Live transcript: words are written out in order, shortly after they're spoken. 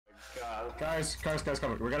Guys,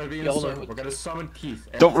 come on. We're gonna be in a circle. We're gonna summon Keith.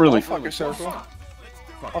 Don't really. I'll fuck your circle.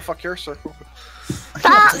 I'll fuck your circle.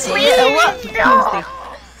 Stop me! No!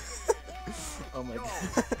 Oh my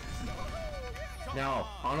god. Now,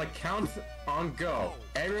 on a count on go,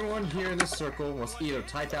 everyone here in this circle must either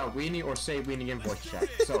type out weenie or say weenie in voice chat.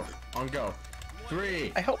 So, on go.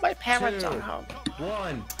 3. I hope my parents are home.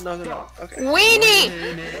 1. No. Okay. Weenie!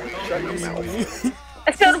 Shut your mouth.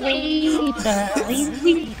 I said weenie.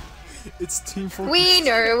 It's Team Fortress.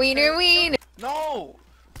 Wiener. No!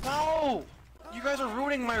 No! You guys are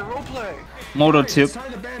ruining my roleplay. Moto tip. It's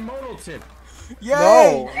time to ban modal tip. Yay!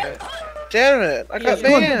 No! Damn it! I got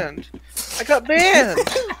banned!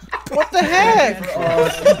 What the heck?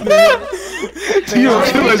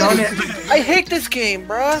 I hate this game,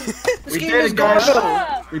 bruh! This game is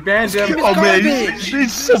garbage! We banned him. Oh man,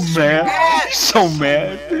 he's so mad. He's so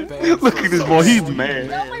mad. Look at this boy, he's mad.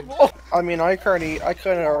 I mean, I couldn't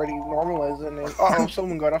already normalize it. And uh-oh,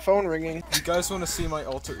 someone got a phone ringing. You guys want to see my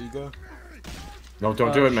alter ego? No,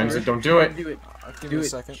 don't do it, man. Don't do it. Give me a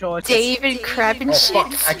second. David Crabben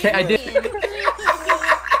shit. Fuck, I can't. I did.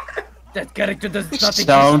 That character does nothing.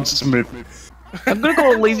 Sound smith. I'm gonna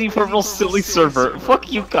go lazy for a real silly server.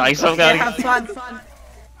 Fuck you guys. I'm gonna Have fun.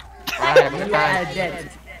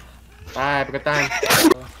 Have a good time.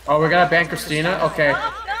 Oh, we're gonna ban Christina? Okay.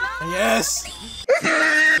 Yes!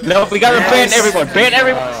 No, we gotta ban everyone. Ban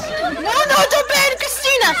everyone. No, don't ban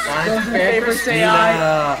Christina! Ban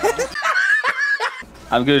Christina.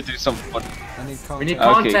 I'm gonna do something fun. I need content. We need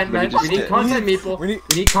content, Okay, man. We need content, people. We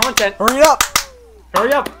We need content. Hurry up!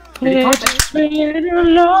 Hurry up. We need content. It's been a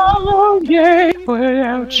long day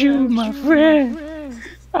without you, my friend.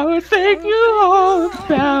 I will think you all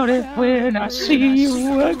about it when I see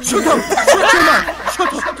you again. Shut up!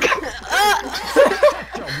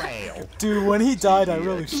 Dude, when he died, I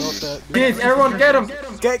really felt that. Keith, everyone get him.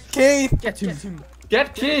 Get Keith!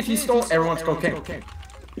 Get Keith. He stole everyone's cocaine.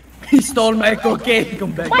 He stole my cocaine.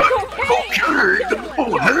 Come back.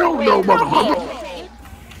 Oh hell no, motherfucker!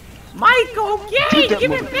 My cocaine!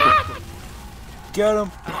 Give it back! Get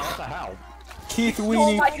him! Keith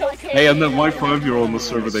Weenie. Hey, I'm that white 5-year-old on the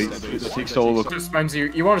server that takes all the. Spencer,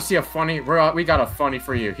 you want to see a funny? We got a funny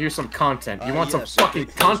for you. Here's some content. You want some fucking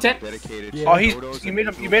content? Yeah. Oh, you made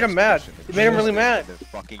him mad. You made him really mad.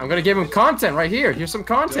 I'm gonna give him content right here. Here's some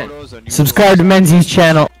content. Subscribe to Menzies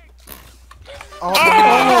channel.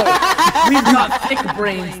 We've got thick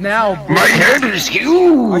brains now. My head is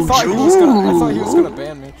huge! I thought he was gonna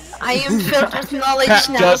ban me. I am filled with knowledge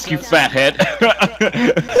now. Dusk, you fathead.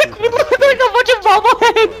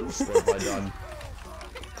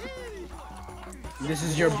 This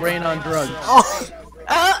is your brain on drugs.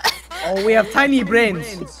 Oh, we have tiny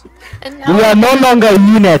brains. And We now are no longer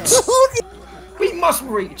units. We must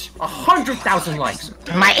reach 100,000 likes.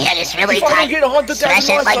 my head is really If I don't tight. get 100,000 Smash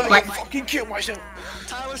it likes, like I'm button. gonna fucking kill myself.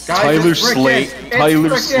 Guys, Tyler it's frickin'. Slate. It's Tyler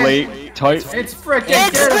frickin'. Slate. It's frickin'.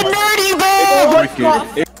 It's Get the him. nerdy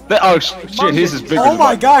ball! Oh shit, his is bigger Oh than my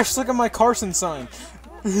mine. gosh, look at my Carson sign.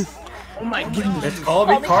 Oh my goodness. It's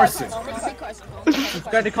Colby Carson.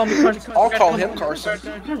 Try to call me Carson. I'll call him Carson.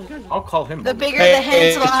 I'll call him. The bigger the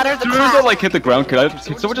heads, the louder the as soon as I clap. like hit the ground, can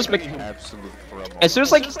someone just make? As soon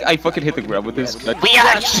as like I fucking hit the ground with this, We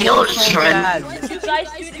are children! What did you guys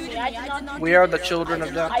do to me? I did not do We are the children of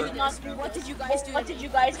I Dapper. did not do. What did you guys do? What did you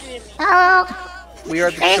guys do to me? Hello, We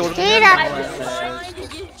are the children of Christina!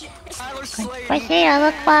 Dapper. Christina,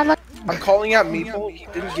 look, Mama. I'm calling out Meeple. He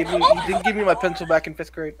didn't give me my pencil back in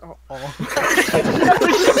 5th grade. Oh.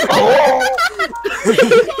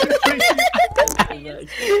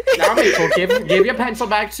 Now, Maple, give your pencil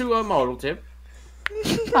back to a modal tip.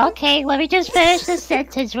 Okay, let me just finish this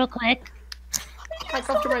sentence real quick. I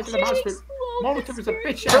come to right to the mouse. Modal tip is a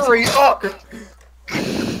bitch. Hurry up!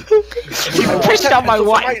 you pushed out my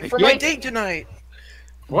Right, wife. for my date tonight.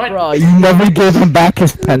 What? Bro, you never gave him back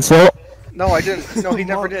his pencil. No, I didn't. No, he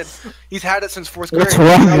never did. He's had it since 4th grade. What's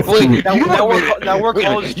wrong with you? Now we're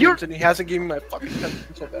college students, and he hasn't given me my fucking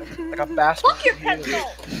pencil back. Like a bastard. Fuck your pencil!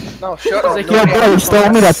 No, shut up. Yo, bro, you stole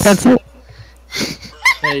me that pencil?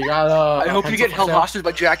 Hey, you got I hope you get pencil held for sale? hostage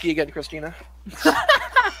by Jackie again, Christina.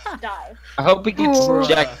 Die. I hope he gets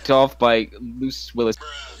jacked off by Luce Willis.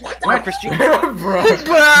 What, Christina? Bro.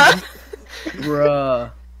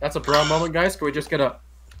 Bruh. That's a bro moment, guys. Can we just get a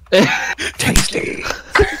Tasty.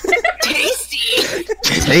 Tasty!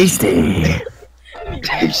 Tasty.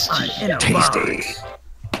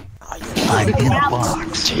 I'm in a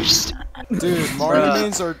box. Tasty. Dude, Mario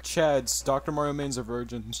mains are Chads. Dr. Mario mains are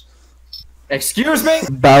virgins. Excuse me?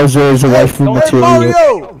 Bowser is a waifu Hey, material.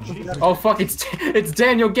 Mario! Oh fuck, it's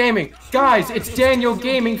Daniel Gaming. Guys, it's Daniel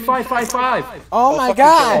Gaming 555. Oh my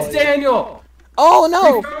god! It's Daniel. Oh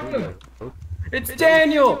no! It's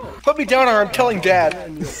Daniel. Put me down or I'm telling Dad.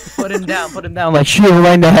 Put him down, put him down. Like shoot him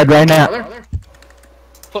right in the head right now.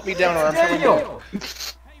 Put me down or I'm telling Daniel.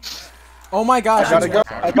 Oh my gosh! I gotta go.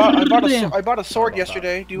 I bought a sword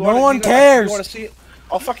yesterday. Do you want? No one You cares. want to see it?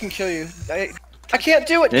 I'll fucking kill you. I can't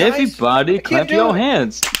do it, guys. Everybody, I can't clap do your it.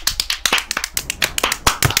 hands.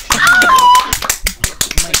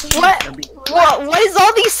 What is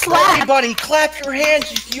all these slaps? Everybody, clap your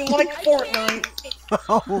hands if you like Fortnite.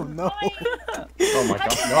 Oh no! Oh my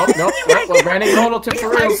god. Nope. We're banning modal tip for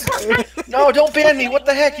real. No, don't ban me. What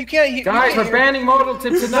the heck? You can't. Guys, we're banning modal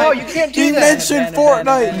tip tonight. No, you can't do He that. mentioned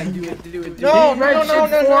Fortnite. No,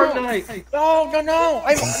 Fortnite.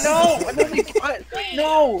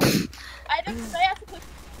 no. No.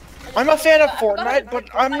 I'm a fan of Fortnite, but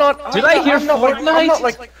I'm not. Did I hear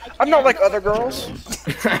Fortnite? I'm not like other girls.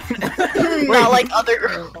 Not like other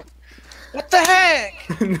girls. What the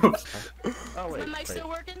heck? No. Am I still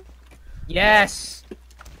working? Yes.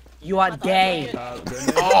 You are gay.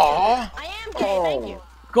 Aww. I am gay, thank you.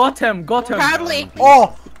 Got him. Proudly.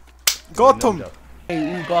 Oh! Got him!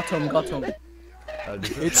 Hey, got him.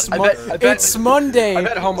 It's I bet- it's Monday I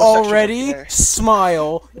bet homosexuals already. are gay.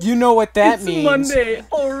 Smile. You know what that It's means. Monday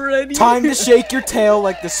already. Time to shake your tail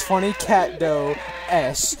like this funny cat dough.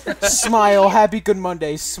 S. Smile. Happy Good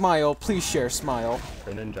Monday. Smile. Please share. Smile.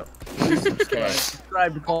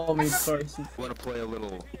 Subscribe to call me first. It's Want to play a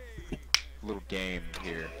little game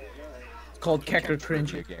here? called Kecker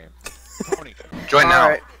Cringe. Game. Tony. Join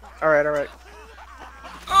now. Alright.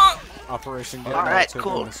 Operation Get Alright, Took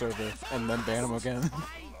cool. on the server and then ban him again.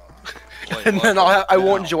 And then I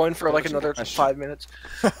won't join for like another 5 minutes.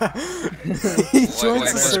 He joins the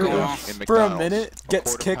what's going server on? for a minute,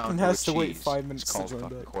 gets kicked, and has to wait 5 minutes to join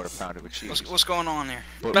back. Quarter pounder with cheese. What's going on here?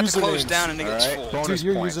 But About to close usernames. down and it gets full. Dude,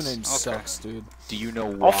 your points. username sucks, dude. Do you know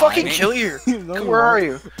why? I'll fucking kill you. No, Where are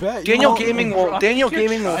you? Bet Daniel won't. Gaming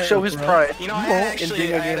will show his pride. You know, You I won't. actually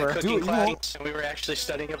In I had Gamer. a Do cooking it, you class, won't. and we were actually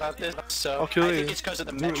studying about this. So I'll kill I you. think it's because of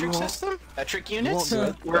the Do it, metric you won't. system, metric You won't units. do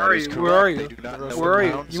it. Where are you? Where are you? Where are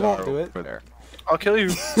you? You won't do it. For there. I'll kill you.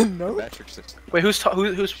 No. Metric system. Wait, who's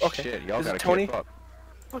okay? Shit, y'all Is gotta it Tony? keep up.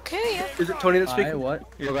 Okay, yeah. Is it Tony that's speaking? what?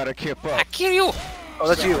 You gotta keep up. Kill you! Oh,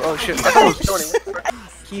 that's you. Oh shit. I thought it was Tony.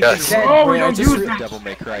 Yes. Dead, Oh, bro. we don't use that. Devil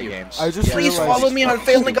May Cry games. I just Please realized. follow me on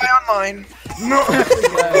Family Guy Online.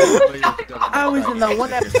 I was in that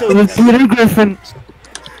one episode. With Peter Griffin.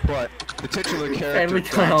 But the titular Family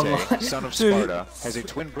character Guy Dante, Online. son of Dude. Sparta, has a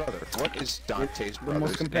twin brother. What is Dante's The brother's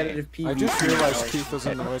most competitive I PvP. just realized Keith was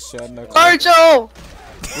in the voice chat. No, Arjo!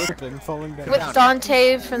 Flipping, falling down. With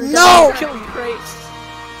Dante from the No! Kill you, Grace.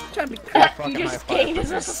 You just gained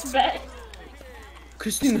his respect.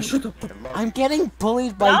 Christina, shut up. I'm getting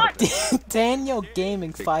bullied by Daniel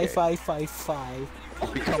Gaming 5555.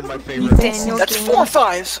 Become my favorite. Daniel That's Gaming. 4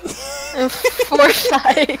 5s.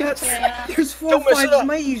 4-5. Yeah. There's 4 Don't mess it 5 up. in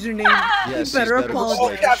my username. Yes, You better he's better All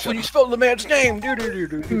apologize. caps when you spell the man's name.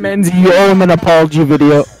 Menzi, you owe him an apology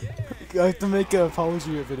video. I have to make an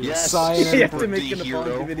apology video. Yes. Sigh and You have everything. to make an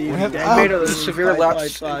apology video. I have- I made a severe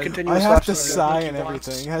lapse in I continuous have to lapse. sigh and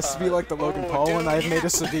everything. It has to be like the Logan Paul one. I've made a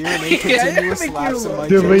severe and Yeah, continuous make lapse you in my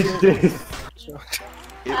Delete judgment. this. It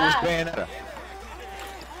was Bayonetta.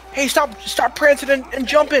 Hey, stop prancing and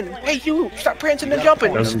jumping. Hey, you, stop prancing and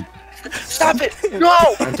jumping. Stop it. No,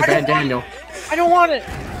 Time to ban Daniel. I don't want it.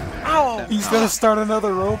 Ow. He's gonna start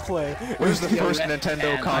another roleplay. Where's the first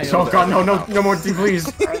Nintendo console? Oh god, no more D,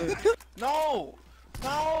 please. No.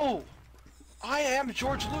 I am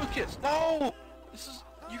George Lucas. No.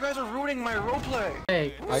 You guys are ruining my roleplay.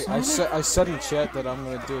 Hey, I said in chat that I'm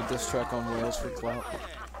gonna do a diss track on Wales for clout.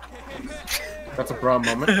 that's a bra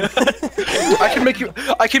moment. I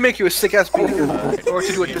can make you a sick ass beat or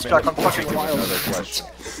to do a diss track on fucking Wild. Another question.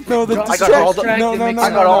 No, the I diss got all the track. No. I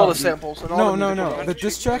got all the samples and all No, the music. The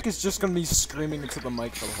diss track is just gonna be screaming into the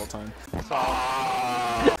mic for the whole time.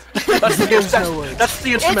 That's the instrumental.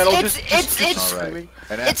 It's Alright.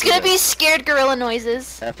 And it's after gonna be this- scared gorilla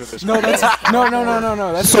noises. After this. No, that's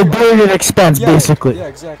no. That's So burden expense, yeah, basically. Yeah,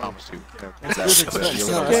 exactly. Promise you. It's good expense.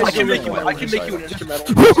 No, I it's can good make you. I can make you an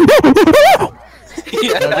instrumental.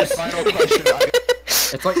 Final question.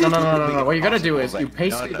 It's like no. What you gotta do is you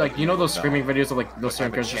paste like you know those screaming videos of like those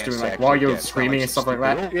certain characters just doing like while you're screaming and stuff like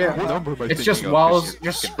that. Yeah. It's just while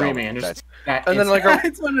you're screaming and just that. And then it's- like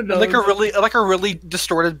It's one of those. like a really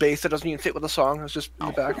distorted bass that doesn't even fit with the song. It's just in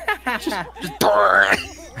the back. just burn.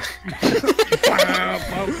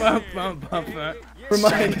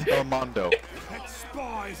 Remind. Armando.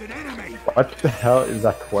 What the hell is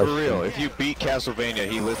that For question? real, if you beat Castlevania,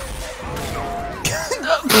 he lives.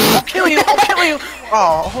 I'll kill you! I'll kill you!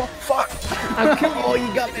 Oh, fuck! Oh,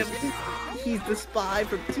 you got me. He's the spy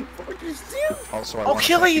from Team Fortress 2. Also, I I'll wanna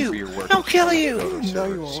kill thank you! for your work. I'll kill you! No,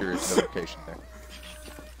 you won't. Serious dedication there.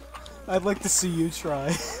 I'd like to see you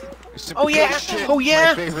try. Oh yeah! Oh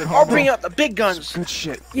yeah! I'll bring out the big guns! Good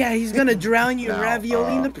shit. Yeah, he's gonna drown you in Now,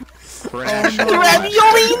 ravioli in the. For an actual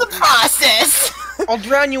Ravioli in the process! I'll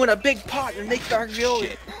drown you in a big pot and make dark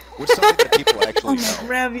ravioli. What's something that people actually know?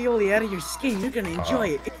 Ravioli out of your skin. You're gonna enjoy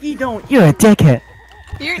it. If you don't, You're a dickhead.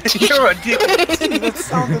 You're a dick. That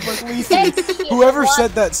sounded like Leafy. Whoever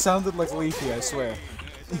said that sounded like Leafy, I swear.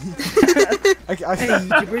 hey,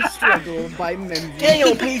 we're struggling by memory.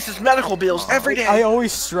 Daniel pays his medical bills every day. I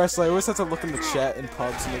always stress, I always have to look in the chat in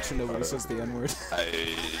pubs to make sure nobody says the N-word.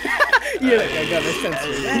 You're like, I gotta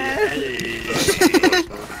censor that.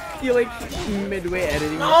 You're like midway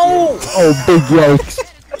editing. No! Oh, big yikes.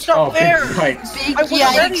 That's not fair! Yikes. Big I wasn't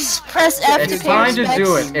ready. yikes. Press F to It's pay time to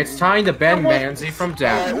do respects. it. It's time to ban Mamsie from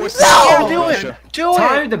Dapper. No! Do it! Do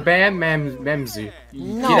Time it! to ban Mamsie.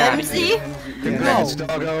 No. Get out of here. Memsy? Congrats,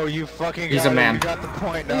 doggo, you fucking He's got a it. man. You got the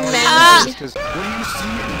point now. Man. Because when you see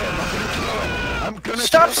him, I'm gonna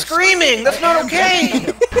Stop kill screaming! That's not okay!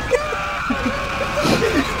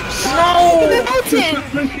 No! Milton!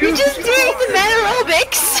 You're just doing the man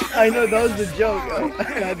aerobics! I know that was the joke. I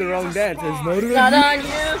had the wrong dance. It's Not on you.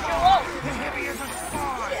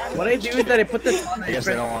 What I do is that I put the on I guess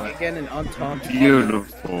they don't want it. again and on top.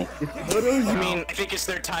 Beautiful. I mean, I think it's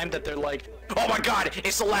their time that they're like, oh my god,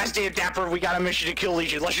 it's the last day of Dapper, we got a mission to kill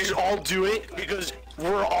Legion. Let's just all do it because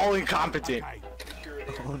we're all incompetent.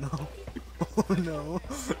 Oh no. Oh no.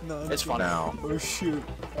 No. It's fun now. Oh shoot.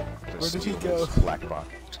 Where did he Seal go? is Black box.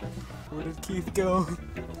 Where did Keith go?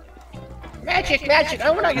 Magic, magic! I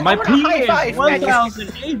wanna My high P five, is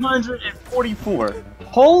magic. 1,844.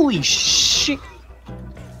 Holy shit.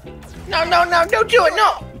 No, no, no, don't do it,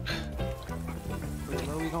 no!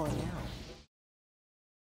 Where are we going now?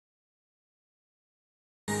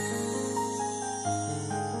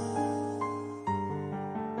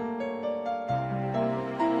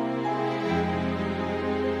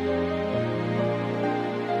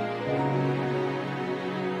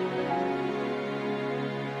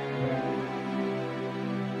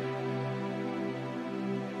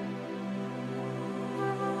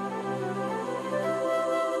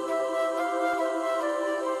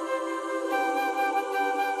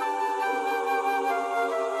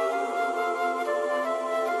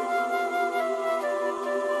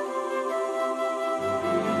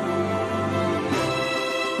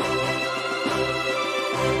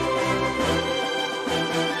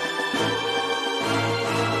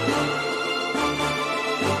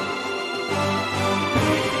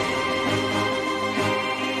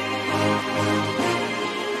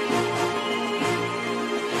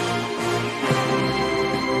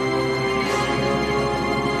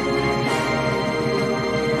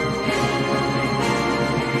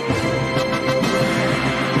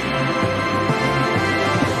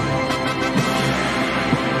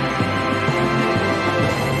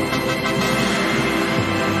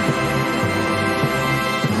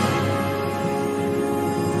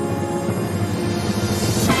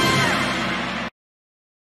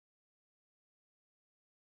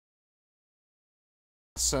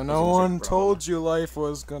 So no one told you life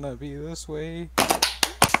was gonna be this way.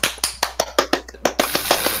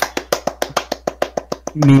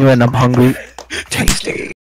 Me when I'm hungry. Tasty.